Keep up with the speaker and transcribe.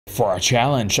For a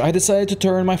challenge, I decided to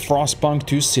turn my Frostpunk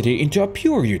 2 city into a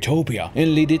pure utopia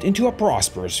and lead it into a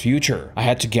prosperous future. I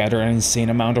had to gather an insane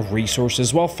amount of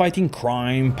resources while fighting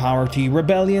crime, poverty,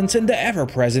 rebellions, and the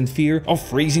ever-present fear of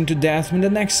freezing to death when the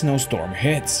next snowstorm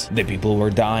hits. The people were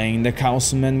dying, the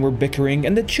councilmen were bickering,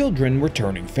 and the children were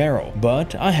turning feral.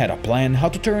 But I had a plan how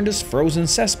to turn this frozen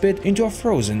cesspit into a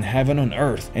frozen heaven on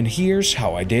earth, and here's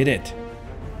how I did it.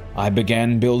 I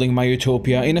began building my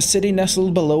utopia in a city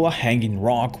nestled below a hanging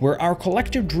rock where our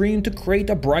collective dream to create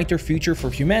a brighter future for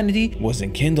humanity was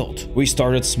enkindled. We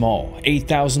started small,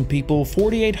 8,000 people,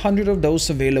 4,800 of those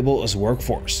available as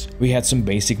workforce. We had some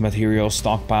basic materials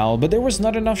stockpiled, but there was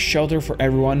not enough shelter for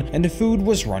everyone and the food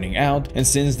was running out, and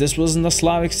since this wasn't a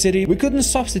Slavic city, we couldn't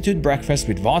substitute breakfast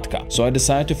with vodka, so I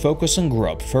decided to focus on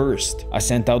grub first. I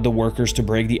sent out the workers to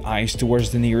break the ice towards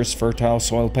the nearest fertile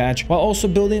soil patch while also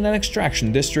building an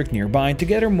extraction district nearby to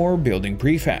gather more building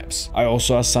prefabs. I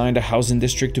also assigned a housing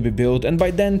district to be built, and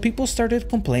by then people started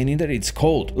complaining that it's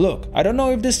cold. Look, I don't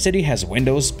know if this city has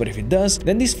windows, but if it does,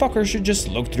 then these fuckers should just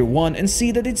look through one and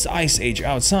see that it's ice age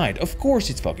outside. Of course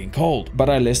it's fucking cold.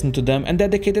 But I listened to them and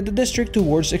dedicated the district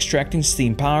towards extracting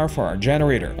steam power for our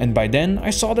generator, and by then I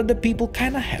saw that the people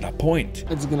kinda had a point.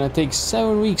 It's gonna take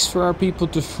 7 weeks for our people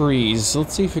to freeze.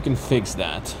 Let's see if we can fix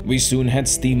that. We soon had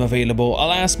steam available.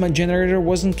 Alas, my generator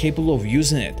wasn't capable of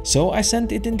using it, so I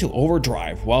sent it into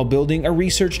overdrive while building a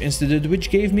research institute which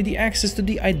gave me the access to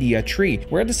the idea tree,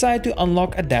 where I decided to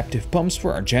unlock adaptive pumps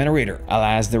for our generator.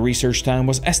 Alas, the research time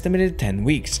was estimated 10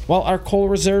 weeks, while our coal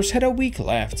reserves had a week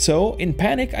left, so in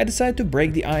panic I decided to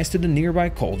break the ice to the nearby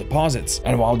coal deposits.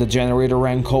 And while the generator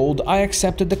ran cold, I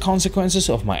accepted the consequences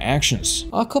of my actions.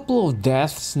 A couple of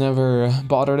deaths never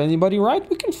bothered anybody, right?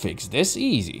 We can fix this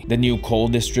easy. The new coal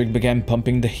district began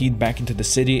pumping the heat back into the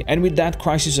city, and with that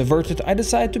crisis averted, I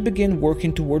decided to begin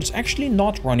working towards actually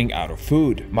not running out of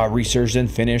food. My research then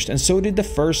finished, and so did the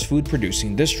first food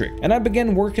producing district, and I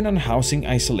began working on housing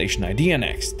isolation idea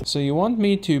next. So you want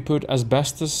me to put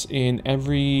asbestos in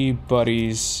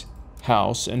everybody's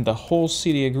house and the whole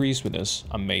city agrees with us?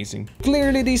 Amazing.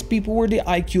 Clearly these people were the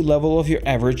IQ level of your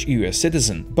average US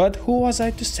citizen, but who was I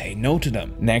to say no to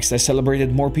them? Next, I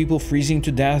celebrated more people freezing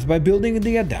to death by building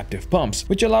the adaptive pumps,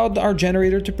 which allowed our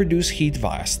generator to produce heat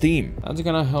via steam. That's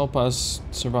gonna help us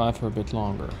survive for a bit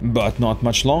longer. But not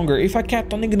much longer if I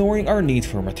kept on ignoring our need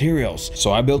for materials.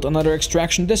 So I built another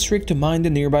extraction district to mine the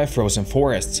nearby frozen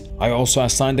forests. I also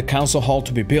assigned the council hall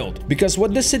to be built, because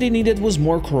what this city needed was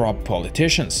more corrupt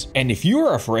politicians. And if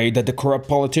you're afraid that the corrupt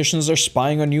politicians are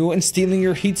spying on you and stealing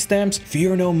your heat stamps,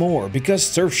 fear no more, because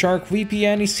Surfshark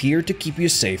VPN is here to keep you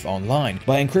safe online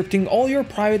by encrypting all your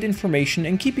private information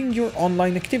and keeping your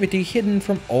online activity hidden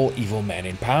from all evil men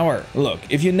in power. Look,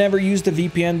 if you never used a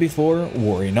VPN before,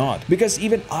 worry not, because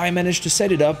even I managed to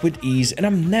set it up with ease and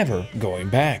I'm never going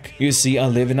back. You see, I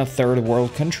live in a third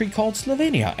world country called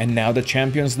Slovenia, and now the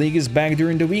Champions League is back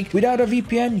during the week. Without a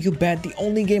VPN, you bet the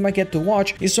only game I get to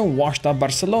watch is some washed up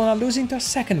Barcelona losing to a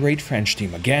second-rate French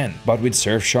team again. But with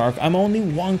Surfshark, I'm only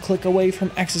one click away from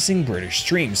accessing British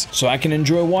streams, so I can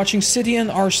enjoy watching City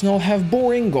and Arsenal have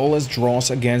boring goalless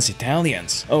draws against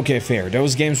Italians. Okay, fair,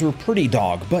 those games were pretty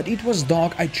dog, but it was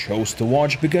dog I chose to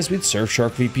watch because with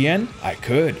Surfshark VPN, I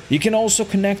could. You can also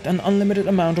connect an unlimited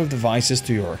amount of devices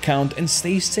to your account and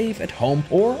stay safe at home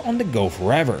or on the go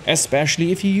forever,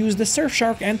 especially if you use the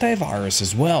Surfshark antivirus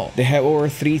as well. They have over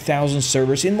 3,000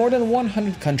 servers in more than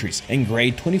 100 countries and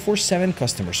great 24/7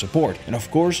 customer support. And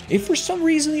of course, if for some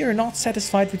reason you're not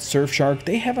satisfied with Surfshark,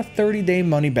 they have a 30-day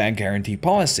money-back guarantee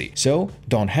policy, so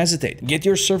don't hesitate. Get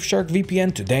your Surfshark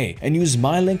VPN today and use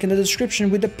my link in the description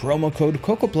with the promo code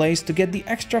Kokoplays to get the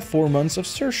extra 4 months of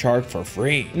Surfshark for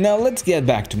free. Now let's get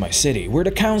back to my city, where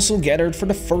the council gathered for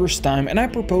the first time and I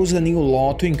proposed a new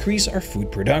law to increase our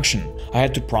food production. I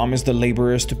had to promise the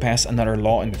laborers to pass another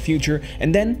law in the future,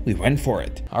 and then we went for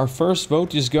it. Our first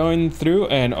vote is going through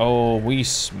and oh, we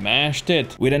smashed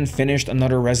it. We then finished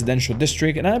another residential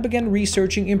district and I began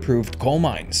researching improved coal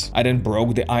mines. I then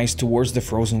broke the ice towards the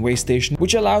frozen waste station,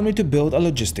 which allowed me to build a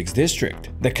logistics district.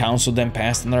 The council then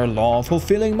passed another law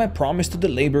fulfilling my promise to the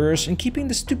laborers and keeping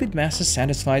the stupid masses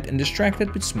satisfied and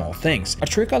distracted with small things, a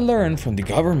trick I learned from the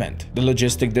government. The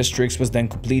logistic districts was then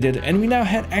completed and we now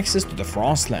had access to the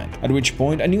Frostland, at which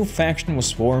point a new faction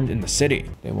was formed in the city.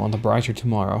 They want a brighter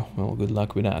tomorrow. Well, good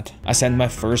luck with that. I sent my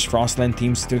first Frostland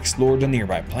teams to explore the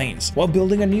nearby plains, while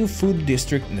building a new food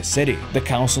district in the city. The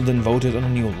council then voted on a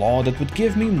new law that would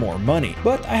give me more money,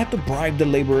 but I had to bribe the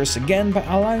laborers again by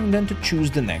allowing them to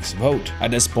choose the next vote.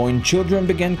 At this point, children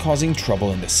began causing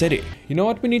trouble in the city. You know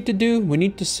what we need to do? We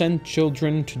need to send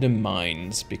children to the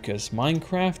mines, because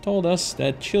Minecraft told us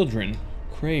that children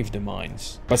crave the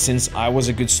mines. But since I was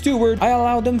a good steward, I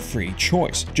allowed them free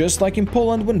choice. Just like in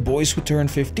Poland when boys who turn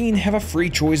 15 have a free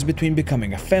choice between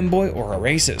becoming a femboy or a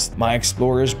racist. My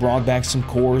explorers brought back some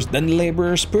cores, then the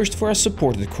laborers pushed for a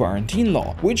supported quarantine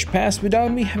law, which passed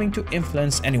without me having to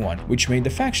influence anyone, which made the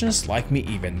factions like me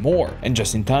even more. And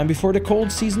just in time before the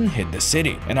cold season hit the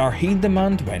city, and our heat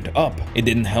demand went up. It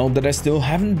didn't help that I still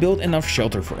haven't built enough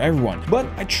shelter for everyone, but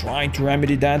I tried to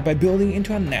remedy that by building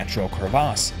into a natural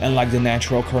crevasse. And like the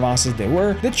natural crevasses they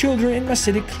were, the children in my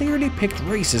city clearly picked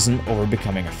racism over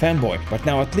becoming a fanboy, but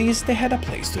now at least they had a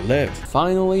place to live.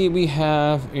 Finally, we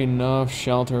have enough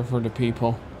shelter for the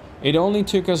people. It only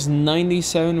took us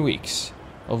 97 weeks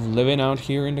of living out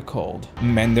here in the cold.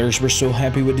 Menders were so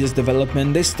happy with this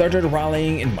development, they started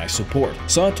rallying in my support,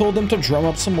 so I told them to drum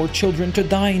up some more children to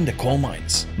die in the coal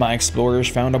mines. My explorers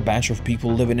found a batch of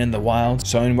people living in the wild,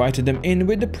 so I invited them in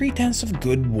with the pretense of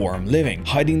good warm living,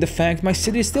 hiding the fact my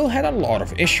city still had a lot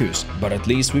of issues, but at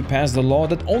least we passed the law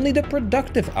that only the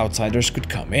productive outsiders could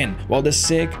come in, while the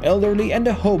sick, elderly and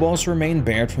the hobos remained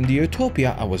barred from the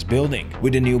utopia I was building.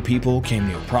 With the new people came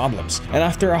new problems, and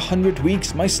after 100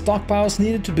 weeks my stockpiles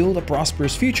needed to build a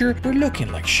prosperous future were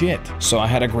looking like shit. So I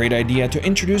had a great idea to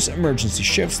introduce emergency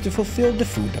shifts to fulfill the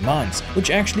food demands, which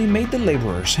actually made the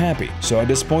laborers happy. So at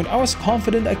this point I was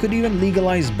confident I could even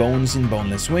legalize bones in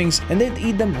boneless wings and they'd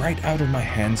eat them right out of my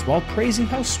hands while praising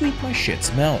how sweet my shit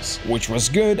smells. Which was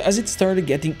good as it started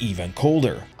getting even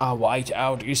colder. A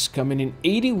whiteout is coming in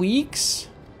 80 weeks?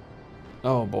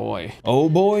 Oh boy. Oh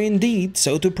boy indeed.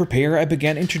 So to prepare, I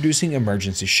began introducing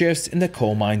emergency shifts in the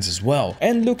coal mines as well,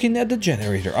 and looking at the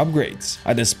generator upgrades.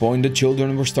 At this point the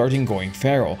children were starting going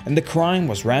feral, and the crime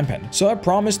was rampant, so I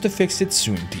promised to fix it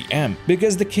soon TM,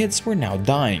 because the kids were now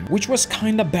dying, which was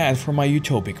kinda bad for my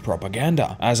utopic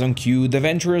propaganda. As on cue, the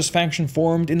Venturers faction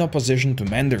formed in opposition to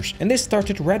Menders, and they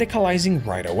started radicalizing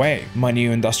right away. My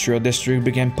new industrial district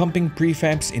began pumping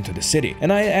prefabs into the city,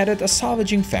 and I added a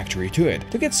salvaging factory to it,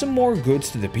 to get some more goods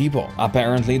to the people.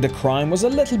 Apparently the crime was a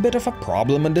little bit of a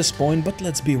problem at this point, but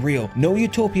let's be real, no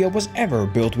utopia was ever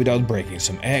built without breaking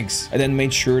some eggs. I then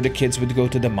made sure the kids would go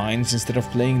to the mines instead of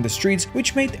playing in the streets,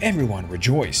 which made everyone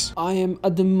rejoice. I am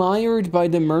admired by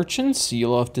the merchants, you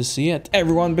love to see it.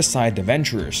 Everyone beside the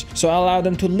Venturers, so I allowed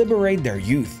them to liberate their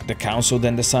youth. The council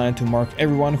then decided to mark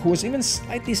everyone who was even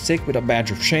slightly sick with a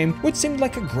badge of shame, which seemed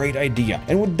like a great idea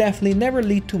and would definitely never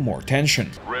lead to more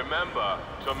tension. Remember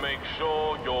to make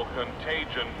sure your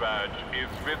contagion badge is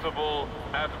visible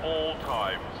at all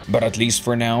times. But at least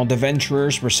for now, the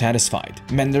Venturers were satisfied.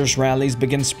 Menders rallies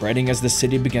began spreading as the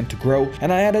city began to grow,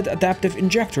 and I added adaptive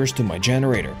injectors to my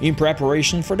generator, in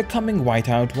preparation for the coming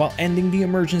whiteout while ending the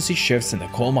emergency shifts in the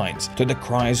coal mines, to the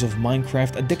cries of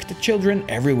Minecraft-addicted children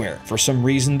everywhere. For some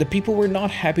reason, the people were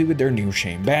not happy with their new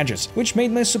shame badges, which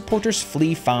made my supporters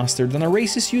flee faster than a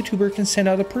racist YouTuber can send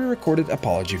out a pre-recorded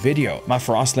apology video. My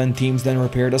Frostland teams then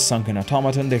repaired a sunken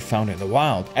automaton they found in the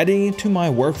wild, adding it to my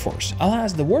workforce.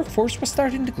 Alas, the workforce was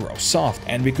starting to grow soft,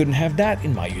 and we couldn't have that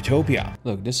in my utopia.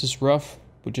 Look, this is rough.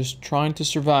 We're just trying to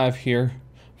survive here.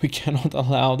 We cannot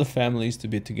allow the families to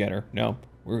be together. No,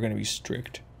 we're gonna be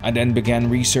strict. I then began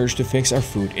research to fix our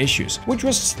food issues, which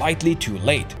was slightly too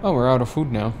late. Oh, we're out of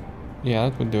food now. Yeah,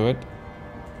 that would do it.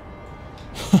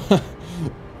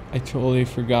 I totally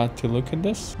forgot to look at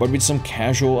this. But with some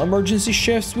casual emergency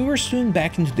shifts, we were soon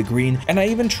back into the green, and I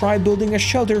even tried building a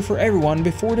shelter for everyone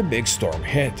before the big storm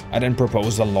hit. I then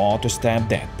proposed a law to stab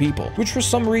dead people, which for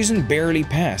some reason barely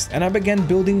passed, and I began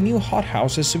building new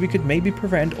hothouses so we could maybe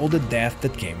prevent all the death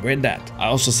that came with that. I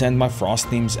also sent my frost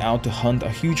teams out to hunt a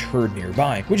huge herd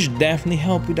nearby, which definitely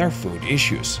helped with our food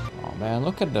issues. Man,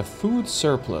 look at the food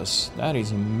surplus. That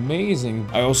is amazing.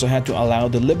 I also had to allow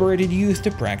the liberated youth to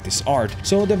practice art,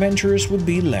 so the Venturers would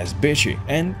be less bitchy,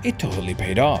 and it totally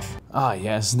paid off. Ah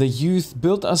yes, the youth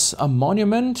built us a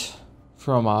monument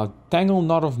from a tangled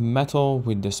knot of metal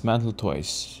with dismantled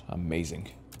toys. Amazing.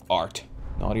 Art.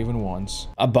 Not even once.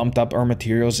 I bumped up our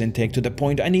materials intake to the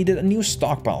point I needed a new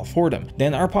stockpile for them.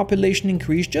 Then our population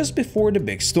increased just before the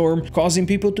big storm, causing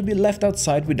people to be left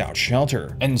outside without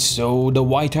shelter. And so the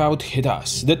whiteout hit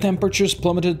us. The temperatures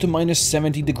plummeted to minus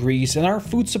 70 degrees and our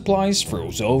food supplies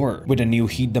froze over. With a new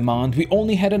heat demand, we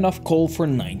only had enough coal for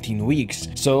 19 weeks.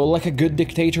 So like a good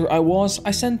dictator I was,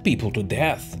 I sent people to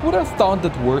death. Would have thought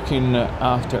that working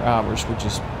after hours would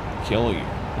just kill you.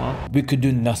 We could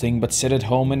do nothing but sit at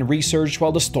home and research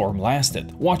while the storm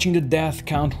lasted, watching the death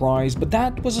count rise, but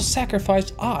that was a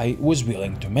sacrifice I was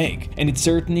willing to make. And it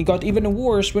certainly got even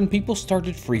worse when people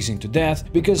started freezing to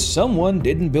death because someone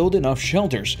didn't build enough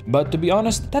shelters. But to be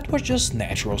honest, that was just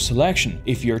natural selection.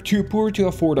 If you're too poor to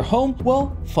afford a home,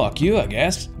 well, fuck you, I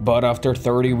guess. But after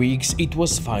 30 weeks, it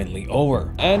was finally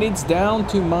over. And it's down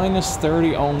to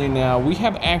 -30 only now. We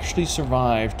have actually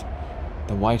survived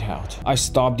the whiteout. I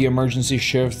stopped the emergency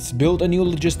shifts, built a new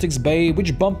logistics bay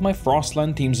which bumped my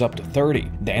Frostland teams up to 30.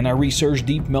 Then I researched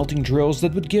deep melting drills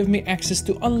that would give me access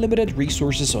to unlimited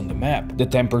resources on the map. The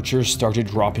temperatures started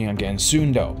dropping again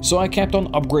soon though, so I kept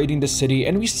on upgrading the city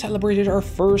and we celebrated our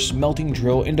first melting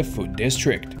drill in the food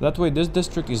district. That way this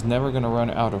district is never gonna run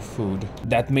out of food.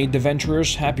 That made the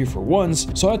venturers happy for once,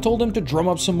 so I told them to drum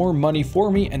up some more money for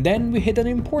me and then we hit an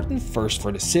important first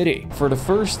for the city. For the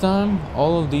first time,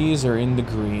 all of these are in the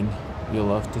green. You'll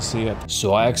love to see it.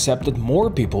 So I accepted more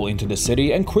people into the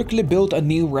city and quickly built a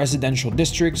new residential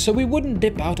district so we wouldn't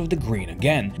dip out of the green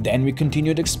again. Then we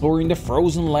continued exploring the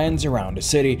frozen lands around the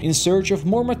city in search of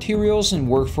more materials and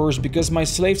workforce because my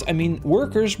slaves,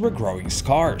 workers, were growing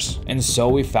scarce. And so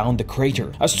we found the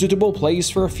crater, a suitable place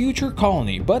for a future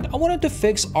colony, but I wanted to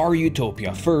fix our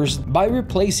utopia first by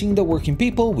replacing the working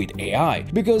people with AI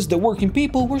because the working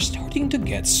people were starting to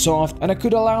get soft and I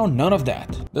could allow none of that.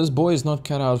 This boy is not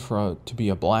cut out to be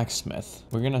a blacksmith.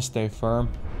 We're gonna stay firm.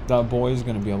 That boy is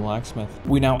gonna be a blacksmith.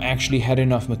 We now actually had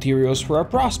enough materials for a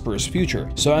prosperous future,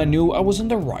 so I knew I was on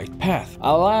the right path.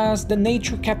 Alas, the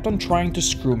nature kept on trying to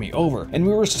screw me over, and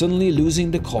we were suddenly losing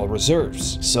the coal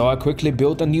reserves. So I quickly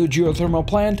built a new geothermal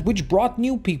plant, which brought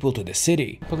new people to the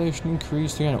city. Population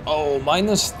increased again. Oh,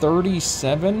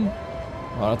 -37?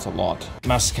 Wow, that's a lot.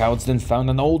 My scouts then found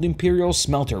an old imperial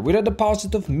smelter with a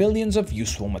deposit of millions of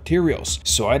useful materials,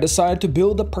 so I decided to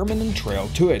build a permanent trail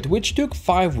to it, which took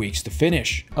 5 weeks to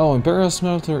finish. Oh, imperial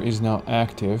smelter is now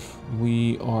active.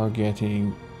 We are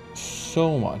getting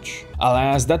so much.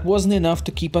 Alas, that wasn't enough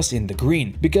to keep us in the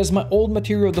green, because my old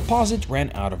material deposit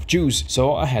ran out of juice,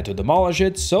 so I had to demolish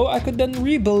it so I could then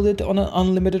rebuild it on an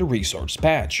unlimited resource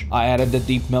patch. I added the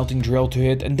deep melting drill to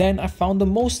it and then I found the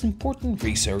most important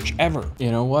research ever.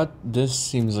 You know what? This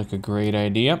seems like a great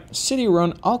idea.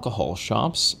 City-run alcohol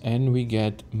shops and we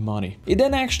get money. It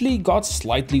then actually got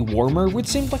slightly warmer, which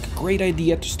seemed like a great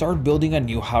idea to start building a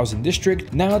new housing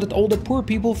district now that all the poor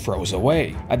people froze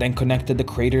away. I then connected the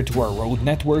crater to our road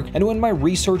network, and when my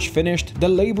research finished, the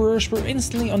laborers were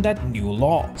instantly on that new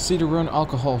law. City-run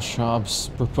alcohol shops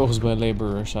proposed by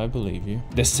laborers, I believe you.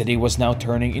 The city was now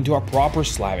turning into a proper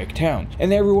Slavic town,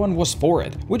 and everyone was for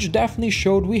it, which definitely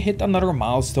showed we hit another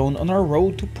milestone on our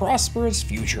road to prosperous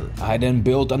future. I then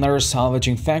built another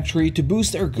salvaging factory to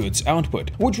boost our goods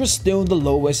output, which was still the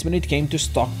lowest when it came to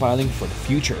stockpiling for the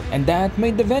future, and that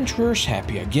made the venturers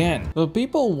happy again. Well,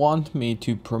 people want me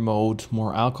to promote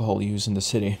more alcohol use in the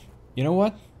city. You know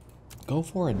what? Go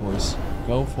for it, boys.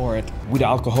 Go for it. With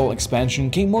alcohol expansion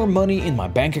came more money in my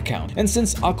bank account, and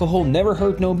since alcohol never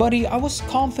hurt nobody, I was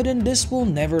confident this will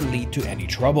never lead to any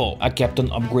trouble. I kept on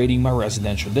upgrading my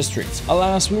residential districts.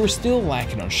 Alas, we were still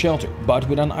lacking on shelter, but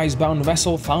with an icebound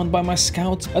vessel found by my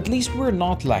scouts, at least we were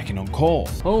not lacking on coal.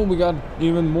 Oh, we got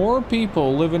even more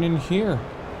people living in here.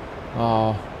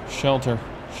 Shelter.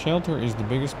 Shelter is the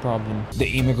biggest problem. The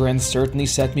immigrants certainly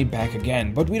set me back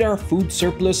again, but with our food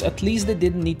surplus, at least they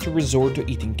didn't need to resort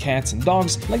to eating cats and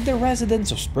dogs like the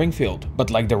residents of Springfield. But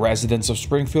like the residents of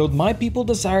Springfield, my people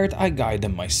desired I guide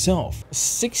them myself.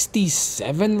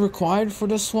 67 required for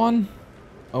this one?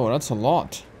 Oh, that's a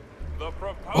lot.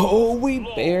 Oh, we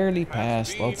barely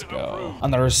passed, let's go.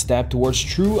 Another step towards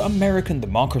true American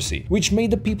democracy, which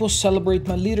made the people celebrate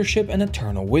my leadership and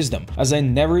eternal wisdom, as I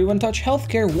never even touched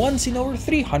healthcare once in over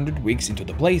 300 weeks into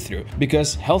the playthrough,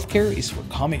 because healthcare is for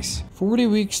commies. 40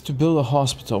 weeks to build a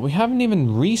hospital. We haven't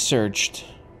even researched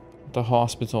the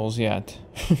hospitals yet,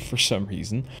 for some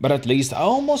reason. But at least I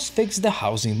almost fixed the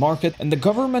housing market, and the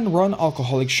government-run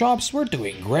alcoholic shops were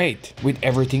doing great. With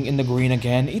everything in the green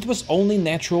again, it was only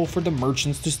natural for the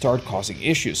merchants to start causing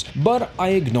issues, but I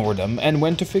ignored them and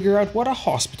went to figure out what a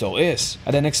hospital is.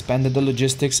 I then expanded the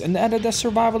logistics and added a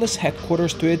survivalist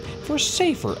headquarters to it for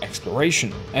safer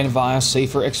exploration. And via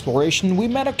safer exploration, we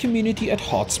met a community at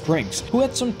Hot Springs who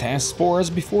had some tasks for us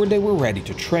before they were ready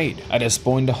to trade. At this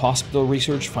point, the hospital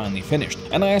research finally finished,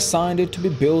 and I assigned it to to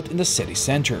be built in the city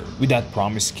center. With that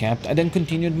promise kept, I then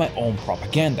continued my own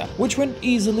propaganda, which went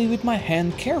easily with my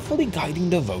hand carefully guiding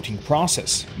the voting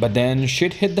process. But then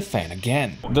shit hit the fan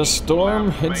again. The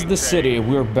storm hits the city,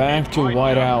 we're back to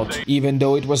whiteout. Even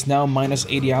though it was now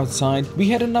 -80 outside, we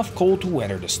had enough coal to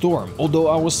weather the storm, although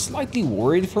I was slightly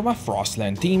worried for my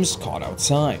Frostland teams caught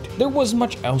outside. There wasn't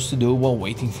much else to do while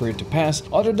waiting for it to pass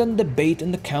other than debate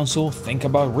in the council, think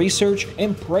about research,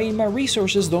 and pray my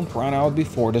resources don't run out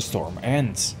before the storm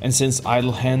ends. And since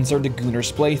idle hands are the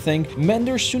gooner's plaything,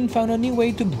 Menders soon found a new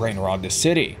way to brain rot the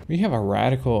city. We have a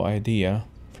radical idea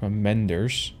from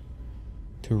Menders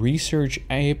to research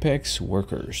Apex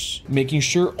workers. Making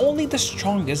sure only the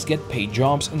strongest get paid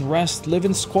jobs and rest live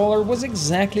in squalor was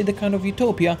exactly the kind of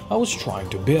utopia I was trying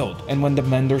to build. And when the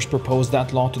Menders proposed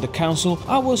that law to the council,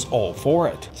 I was all for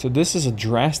it. So this is a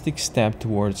drastic step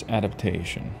towards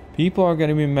adaptation. People are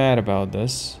gonna be mad about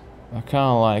this. I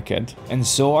kinda like it. And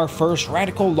so our first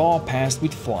radical law passed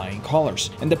with flying colors,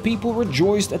 and the people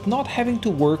rejoiced at not having to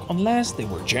work unless they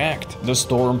were jacked. The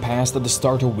storm passed at the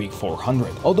start of week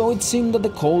 400, although it seemed that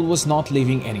the cold was not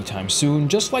leaving anytime soon,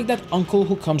 just like that uncle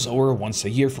who comes over once a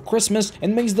year for Christmas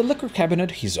and makes the liquor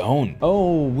cabinet his own.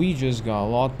 Oh, we just got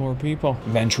a lot more people.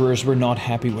 Venturers were not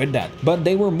happy with that, but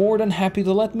they were more than happy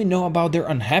to let me know about their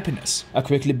unhappiness. I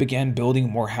quickly began building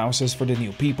more houses for the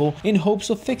new people in hopes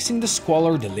of fixing the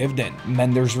squalor they lived in.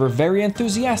 Menders were very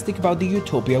enthusiastic about the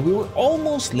utopia we were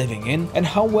almost living in and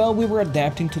how well we were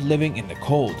adapting to living in the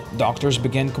cold. Doctors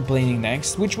began complaining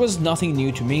next, which was nothing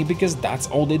new to me because that's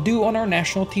all they do on our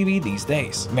national TV these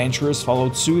days. Venturers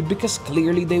followed suit because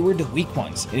clearly they were the weak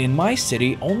ones, and in my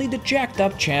city only the jacked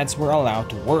up chads were allowed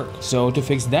to work. So to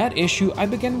fix that issue, I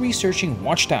began researching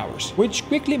watchtowers, which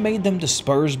quickly made them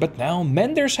disperse, but now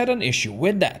Menders had an issue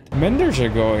with that. Menders are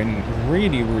going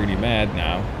really mad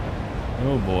now.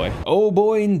 Oh boy. Oh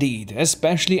boy indeed,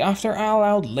 especially after I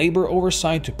allowed labor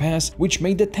oversight to pass, which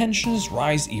made the tensions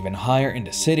rise even higher in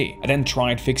the city. I then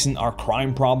tried fixing our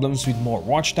crime problems with more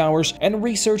watchtowers and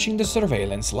researching the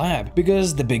surveillance lab,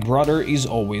 because the big brother is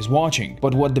always watching.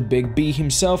 But what the big B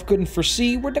himself couldn't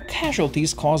foresee were the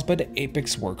casualties caused by the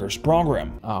Apex Workers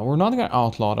program. We're not gonna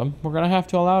outlaw them, we're gonna have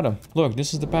to allow them. Look,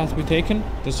 this is the path we've taken,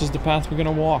 this is the path we're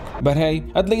gonna walk. But hey,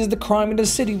 at least the crime in the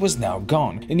city was now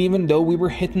gone, and even though we were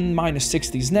hitting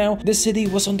 -60s now, the city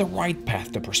was on the right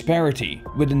path to prosperity.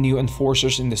 With the new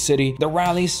enforcers in the city, the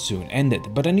rallies soon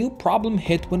ended, but a new problem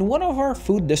hit when one of our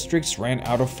food districts ran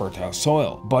out of fertile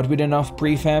soil. But with enough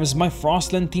prefabs, my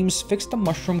Frostland teams fixed a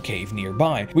mushroom cave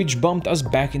nearby, which bumped us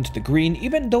back into the green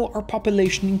even though our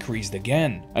population increased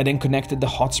again. I then connected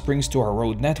the hot springs to our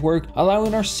road network,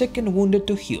 allowing our sick and wounded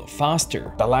to heal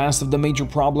faster. The last of the major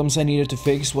problems I needed to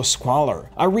fix was squalor.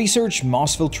 I researched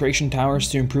moss filtration towers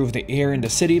to improve the air in the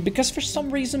city because for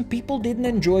some reason people didn't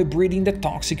enjoy breathing the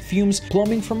toxic fumes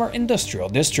plumbing from our industrial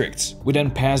districts. We then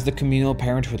passed the communal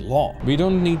parenthood law. We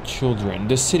don't need children,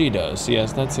 the city does.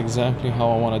 Yes, that's exactly how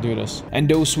I want to do this. And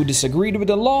those who disagreed with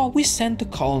the law, we sent to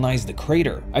colonize the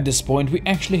crater. At this point, we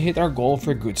actually hit our goal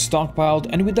for good stockpiled,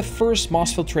 and with the first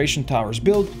moss filtration towers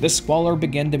built, the squalor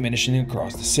began diminishing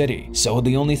across the city. So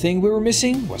the only thing we were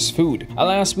missing was food.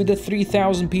 Alas, with the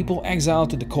 3,000 people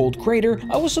exiled to the cold crater,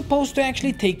 I was supposed to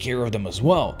actually take care of them as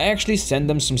well. I actually sent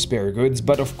them some spare goods,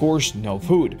 but of course no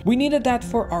food. We needed that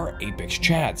for our Apex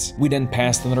chats. We then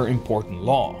passed another important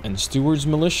law. And Stewart's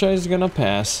militia is gonna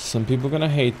pass. Some people gonna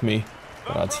hate me,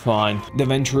 but that's fine. The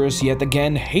Venturers yet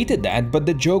again hated that, but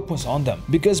the joke was on them,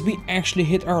 because we actually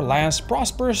hit our last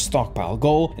Prosperous stockpile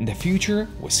goal and the future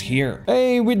was here.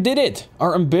 Hey, we did it!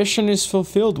 Our ambition is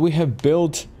fulfilled. We have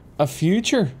built a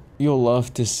future. You'll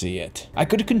love to see it. I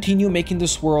could continue making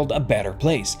this world a better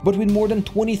place, but with more than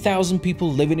 20,000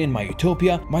 people living in my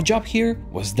utopia, my job here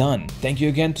was done. Thank you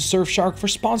again to Surfshark for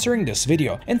sponsoring this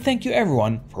video, and thank you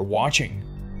everyone for watching.